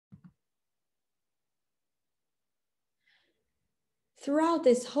throughout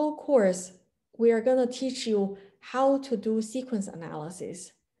this whole course, we are going to teach you how to do sequence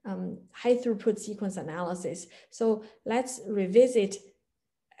analysis, high throughput sequence analysis. So let's revisit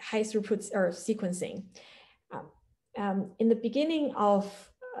high throughput or sequencing. In the beginning of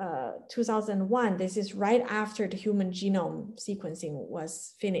 2001, this is right after the human genome sequencing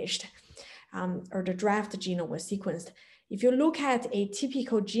was finished, or the draft genome was sequenced. If you look at a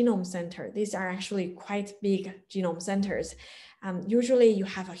typical genome center, these are actually quite big genome centers. Usually you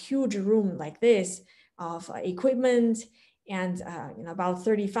have a huge room like this of equipment and about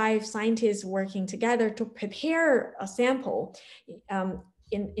 35 scientists working together to prepare a sample.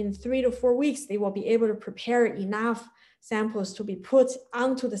 In 3 to 4 weeks, they will be able to prepare enough samples to be put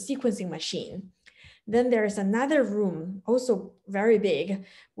onto the sequencing machine. Then there's another room, also very big,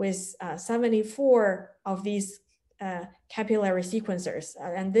 with 74 of these capillary sequencers.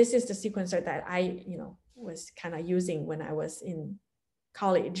 And this is the sequencer that I was kind of using when I was in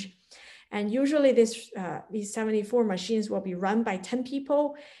college. And usually these 74 machines will be run by 10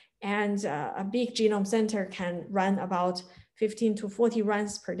 people, and a big genome center can run about 15 to 40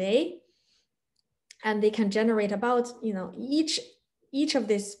 runs per day. And they can generate about, each of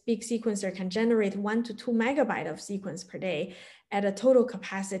this big sequencer can generate 1 to 2 megabyte of sequence per day at a total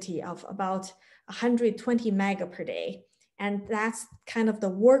capacity of about 120 mega per day. And that's kind of the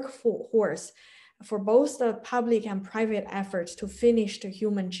workhorse for both the public and private efforts to finish the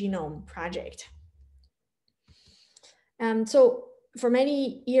human genome project. So for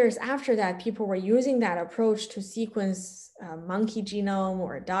many years after that, people were using that approach to sequence monkey genome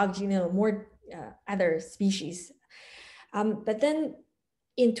or dog genome, more other species. But then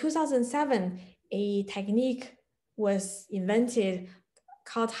in 2007, a technique was invented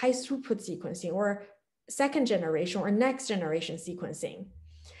called high throughput sequencing, or second generation or next generation sequencing.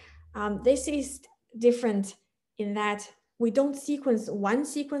 This is different in that we don't sequence one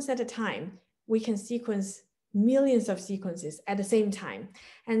sequence at a time. We can sequence millions of sequences at the same time.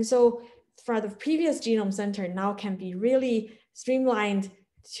 And so for the previous genome center now can be really streamlined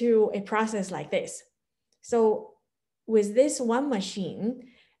to a process like this. So with this one machine,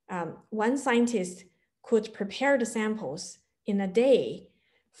 one scientist could prepare the samples in a day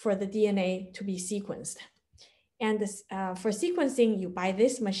for the DNA to be sequenced. And this, for sequencing, you buy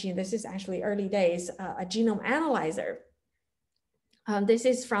this machine. This is actually early days, a genome analyzer. This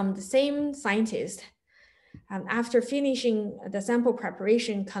is from the same scientist. After finishing the sample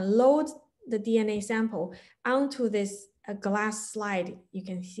preparation, can load the DNA sample onto this glass slide. You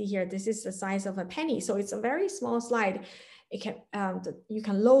can see here, this is the size of a penny. So it's a very small slide. It can, you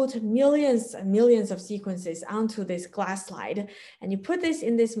can load millions and millions of sequences onto this glass slide. And you put this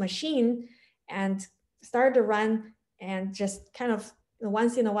in this machine and start the run, and just kind of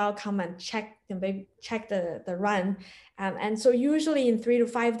once in a while come and check the run. And so usually in 3 to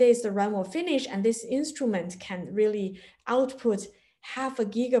 5 days, the run will finish, and this instrument can really output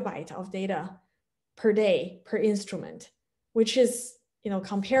 0.5 gigabyte of data per day per instrument, which is,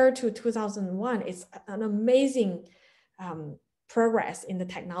 compared to 2001, it's an amazing progress in the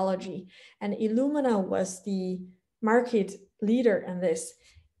technology. And Illumina was the market leader in this.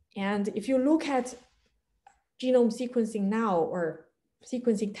 And if you look at genome sequencing now, or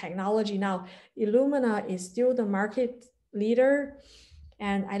sequencing technology now, Illumina is still the market leader.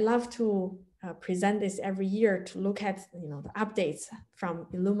 And I love to present this every year to look at the updates from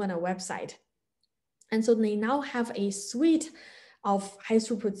Illumina website. And so they now have a suite of high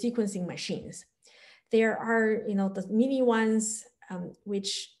throughput sequencing machines. There are the mini ones,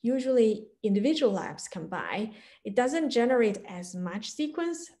 which usually individual labs can buy. It doesn't generate as much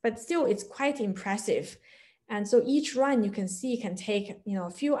sequence, but still it's quite impressive. And so each run you can see can take a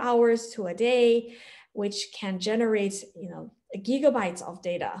few hours to a day, which can generate gigabytes of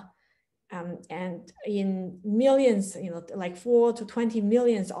data, and in millions, like 4 to 20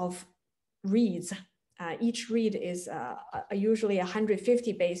 millions of reads. Each read is usually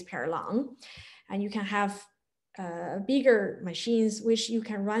 150 base pair long, and you can have bigger machines which you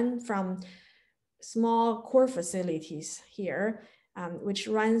can run from small core facilities here, which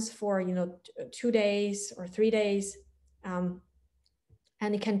runs for 2 days or 3 days, and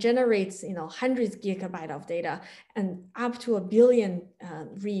it can generate hundreds gigabyte of data and up to 1 billion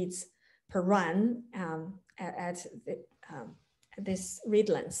reads per run at this read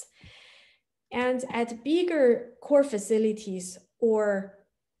length. And at bigger core facilities or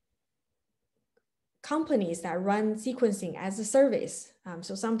companies that run sequencing as a service,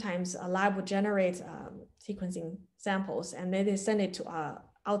 so sometimes a lab would generate sequencing samples and then they send it to an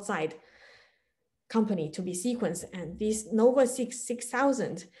outside company to be sequenced. And these Nova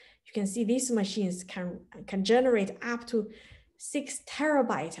 6000, you can see these machines can generate up to 6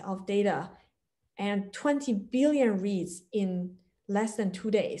 terabytes of data and 20 billion reads in less than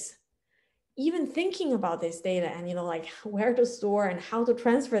 2 days. Even thinking about this data and, like where to store and how to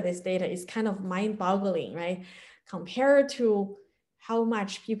transfer this data is kind of mind-boggling, right? Compared to how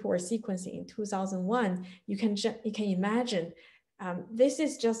much people were sequencing in 2001, you can imagine this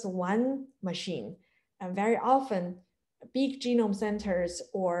is just one machine. And very often, big genome centers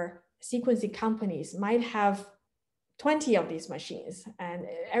or sequencing companies might have 20 of these machines, and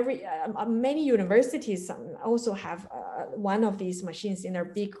many universities also have one of these machines in their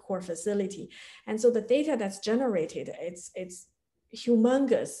big core facility. And so the data that's generated, it's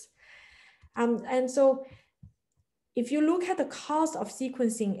humongous. And so if you look at the cost of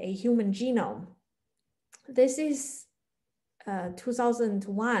sequencing a human genome, this is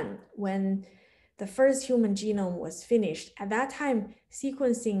 2001 when the first human genome was finished. At that time,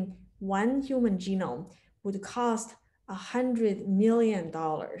 sequencing one human genome would cost $100 million.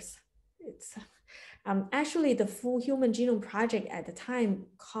 It's actually the full human genome project at the time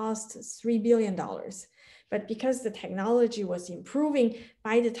cost $3 billion. But because the technology was improving,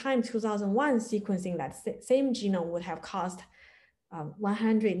 by the time 2001, sequencing that same genome would have cost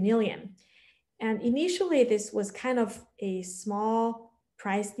 100 million. And initially, this was kind of a small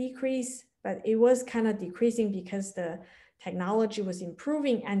price decrease, but it was kind of decreasing because the technology was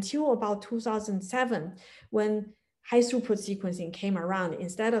improving until about 2007, when high throughput sequencing came around.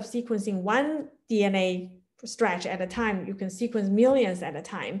 Instead of sequencing one DNA stretch at a time, you can sequence millions at a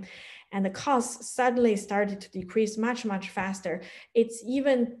time. And the cost suddenly started to decrease much, much faster. It's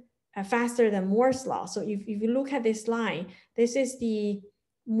even faster than Moore's law. So if you look at this line, this is the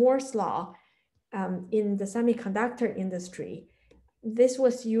Moore's law in the semiconductor industry. This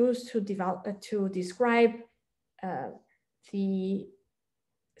was used to describe the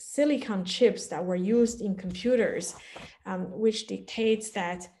silicon chips that were used in computers, which dictates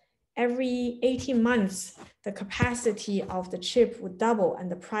that every 18 months, the capacity of the chip would double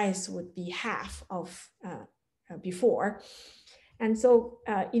and the price would be half of before. And so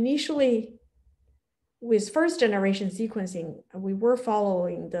initially, with first generation sequencing, we were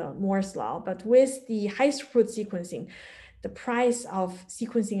following the Moore's law, but with the high throughput sequencing, the price of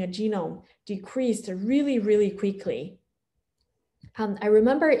sequencing a genome decreased really, really quickly. I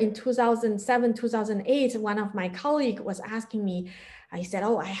remember in 2007, 2008, one of my colleagues was asking me, I said,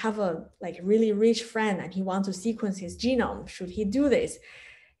 oh, I have a really rich friend and he wants to sequence his genome. Should he do this?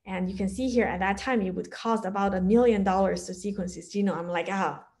 And you can see here at that time, it would cost about $1 million to sequence his genome. I'm like,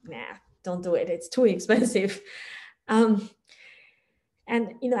 nah, don't do it. It's too expensive. And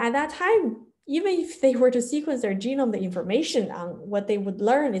at that time, even if they were to sequence their genome, the information on what they would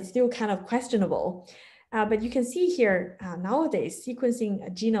learn is still kind of questionable. But you can see here, nowadays, sequencing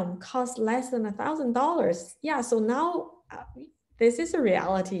a genome costs less than $1,000. Yeah, so now this is a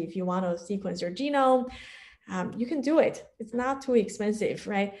reality. If you want to sequence your genome, you can do it. It's not too expensive,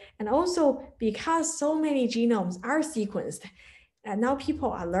 right? And also because so many genomes are sequenced, now people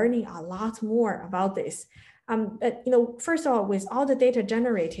are learning a lot more about this. But first of all, with all the data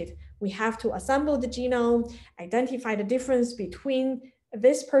generated, we have to assemble the genome, identify the difference between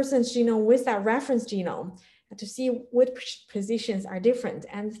this person's genome with that reference genome to see which positions are different.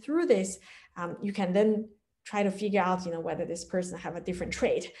 And through this, you can then try to figure out whether this person have a different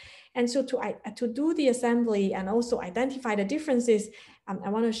trait. And so to do the assembly and also identify the differences, I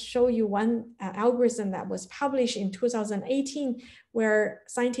want to show you one algorithm that was published in 2018, where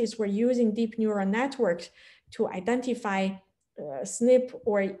scientists were using deep neural networks to identify SNP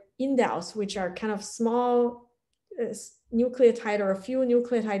or indels, which are kind of small nucleotide or a few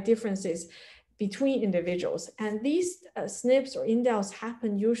nucleotide differences between individuals. And these SNPs or indels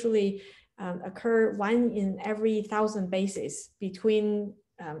happen usually occur 1 in every 1,000 bases between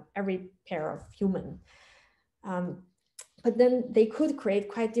every pair of human. But then they could create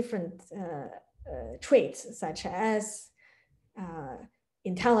quite different traits, such as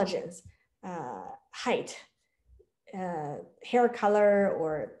intelligence, height, hair color,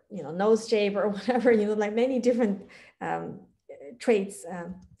 or nose shape, or whatever, like many different traits.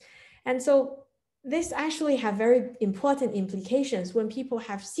 And so this actually have very important implications. When people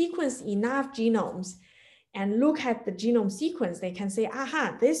have sequenced enough genomes and look at the genome sequence, they can say,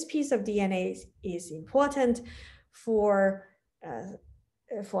 aha, this piece of DNA is important for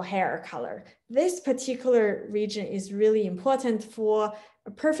hair color. This particular region is really important for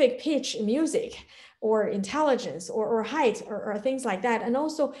a perfect pitch in music, or intelligence, or height, or things like that. And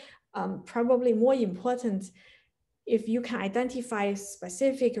also probably more important, if you can identify a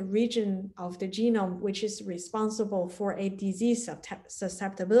specific region of the genome which is responsible for a disease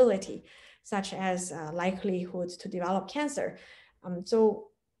susceptibility, such as likelihood to develop cancer. So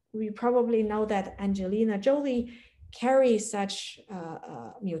we probably know that Angelina Jolie carries such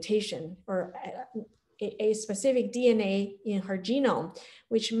mutation or a specific DNA in her genome,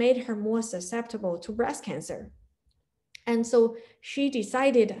 which made her more susceptible to breast cancer. And so she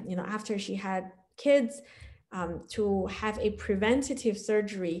decided, after she had kids, to have a preventative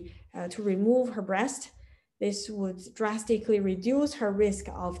surgery to remove her breast. This would drastically reduce her risk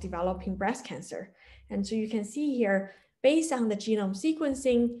of developing breast cancer. And so you can see here, based on the genome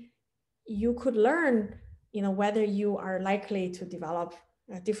sequencing, you could learn, whether you are likely to develop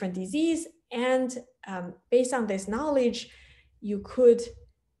a different disease. And based on this knowledge, you could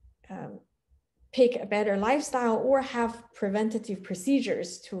pick a better lifestyle or have preventative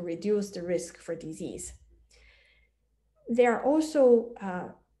procedures to reduce the risk for disease. There are also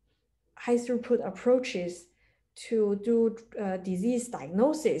high throughput approaches to do disease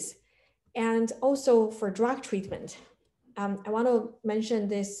diagnosis and also for drug treatment. I want to mention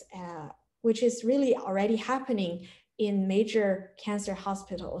this, which is really already happening in major cancer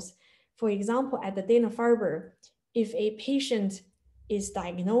hospitals. For example, at the Dana-Farber, if a patient is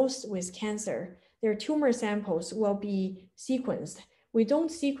diagnosed with cancer, their tumor samples will be sequenced. We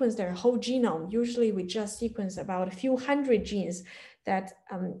don't sequence their whole genome. Usually we just sequence about a few hundred genes that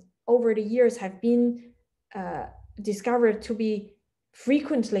over the years have been discovered to be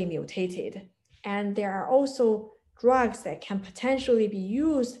frequently mutated. And there are also drugs that can potentially be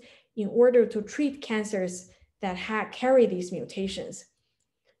used in order to treat cancers that carry these mutations.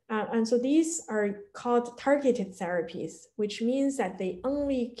 And so these are called targeted therapies, which means that they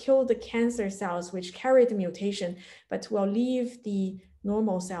only kill the cancer cells which carry the mutation, but will leave the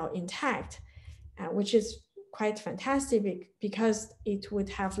normal cell intact, which is quite fantastic because it would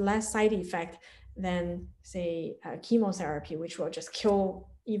have less side effect than, say, chemotherapy, which will just kill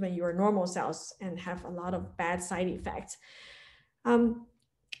even your normal cells and have a lot of bad side effects.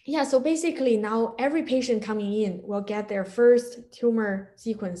 So basically now every patient coming in will get their first tumor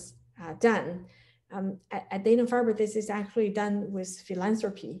sequence done. At Dana-Farber, this is actually done with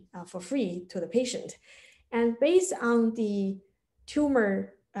philanthropy for free to the patient. And based on the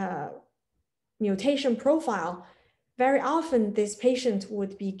tumor mutation profile, very often this patient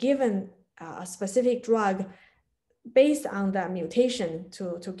would be given a specific drug based on that mutation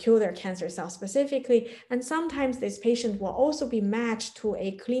to kill their cancer cells specifically. And sometimes this patient will also be matched to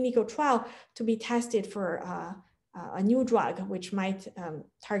a clinical trial to be tested for a new drug, which might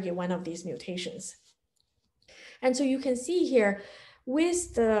target one of these mutations. And so you can see here,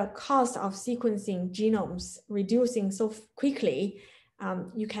 with the cost of sequencing genomes reducing so quickly,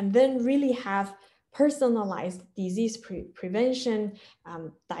 you can then really have personalized disease prevention,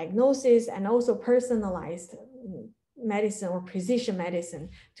 diagnosis, and also personalized medicine or precision medicine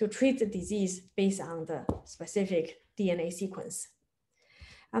to treat the disease based on the specific DNA sequence.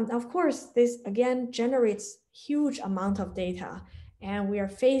 Of course, this again generates huge amount of data, and we are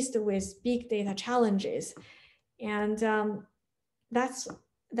faced with big data challenges. And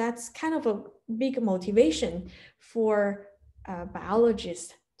that's kind of a big motivation for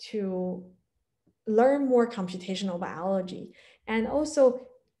biologists to learn more computational biology, and also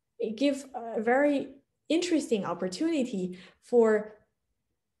give a very interesting opportunity for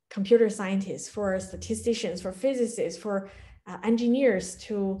computer scientists, for statisticians, for physicists, for engineers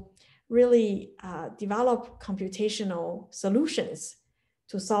to really develop computational solutions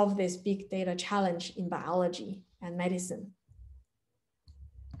to solve this big data challenge in biology and medicine.